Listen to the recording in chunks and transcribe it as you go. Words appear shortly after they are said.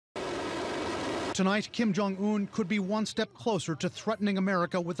Tonight, Kim Jong Un could be one step closer to threatening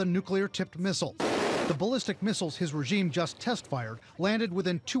America with a nuclear-tipped missile. The ballistic missiles his regime just test-fired landed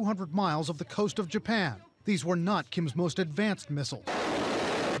within 200 miles of the coast of Japan. These were not Kim's most advanced missiles.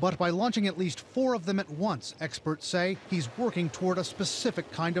 But by launching at least 4 of them at once, experts say he's working toward a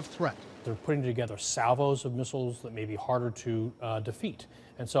specific kind of threat. They're putting together salvos of missiles that may be harder to defeat.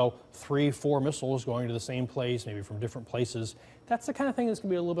 And so 3, 4 missiles going to the same place, maybe from different places, that's the kind of thing that's going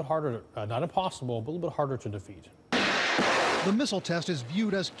to be a little bit harder, not impossible, but a little bit harder to defeat. The missile test is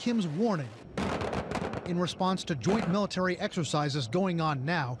viewed as Kim's warning in response to joint military exercises going on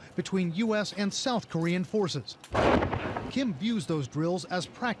now between U.S. and South Korean forces. Kim views those drills as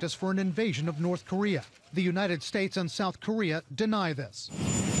practice for an invasion of North Korea. The United States and South Korea deny this.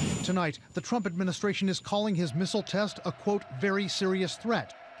 Tonight, the Trump administration is calling his missile test a, quote, very serious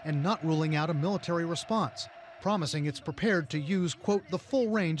threat and not ruling out a military response, promising it's prepared to use, quote, the full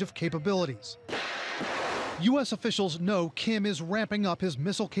range of capabilities. U.S. officials know Kim is ramping up his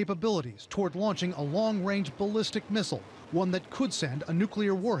missile capabilities toward launching a long-range ballistic missile, one that could send a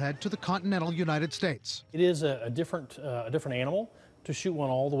nuclear warhead to the continental United States. It is a different animal to shoot one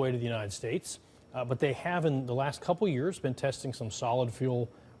all the way to the United States, but they have in the last couple years been testing some solid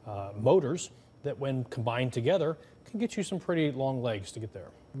fuel motors that, when combined together, can get you some pretty long legs to get there.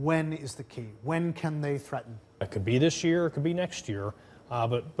 When is the key? When can they threaten? It could be this year, it could be next year,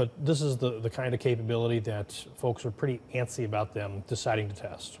 but this is the kind of capability that folks are pretty antsy about them deciding to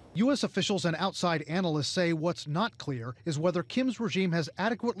test. U.S. officials and outside analysts say what's not clear is whether Kim's regime has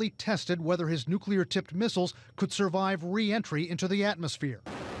adequately tested whether his nuclear-tipped missiles could survive re-entry into the atmosphere.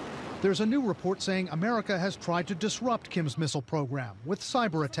 There's a new report saying America has tried to disrupt Kim's missile program with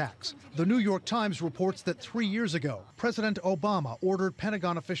cyber attacks. The New York Times reports that 3 years ago, President Obama ordered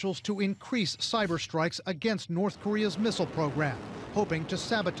Pentagon officials to increase cyber strikes against North Korea's missile program, hoping to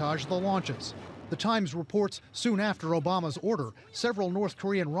sabotage the launches. The Times reports soon after Obama's order, several North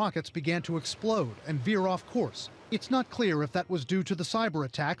Korean rockets began to explode and veer off course. It's not clear if that was due to the cyber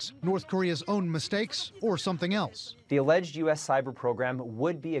attacks, North Korea's own mistakes, or something else. The alleged U.S. cyber program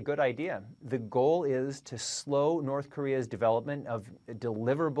would be a good idea. The goal is to slow North Korea's development of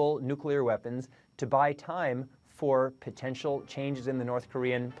deliverable nuclear weapons to buy time for potential changes in the North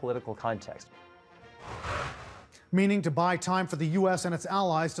Korean political context. Meaning to buy time for the U.S. and its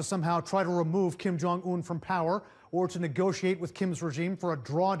allies to somehow try to remove Kim Jong Un from power, or to negotiate with Kim's regime for a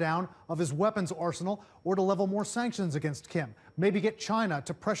drawdown of his weapons arsenal, or to level more sanctions against Kim. Maybe get China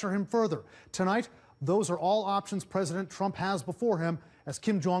to pressure him further. Tonight, those are all options President Trump has before him as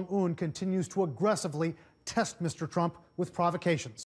Kim Jong Un continues to aggressively test Mr. Trump with provocations.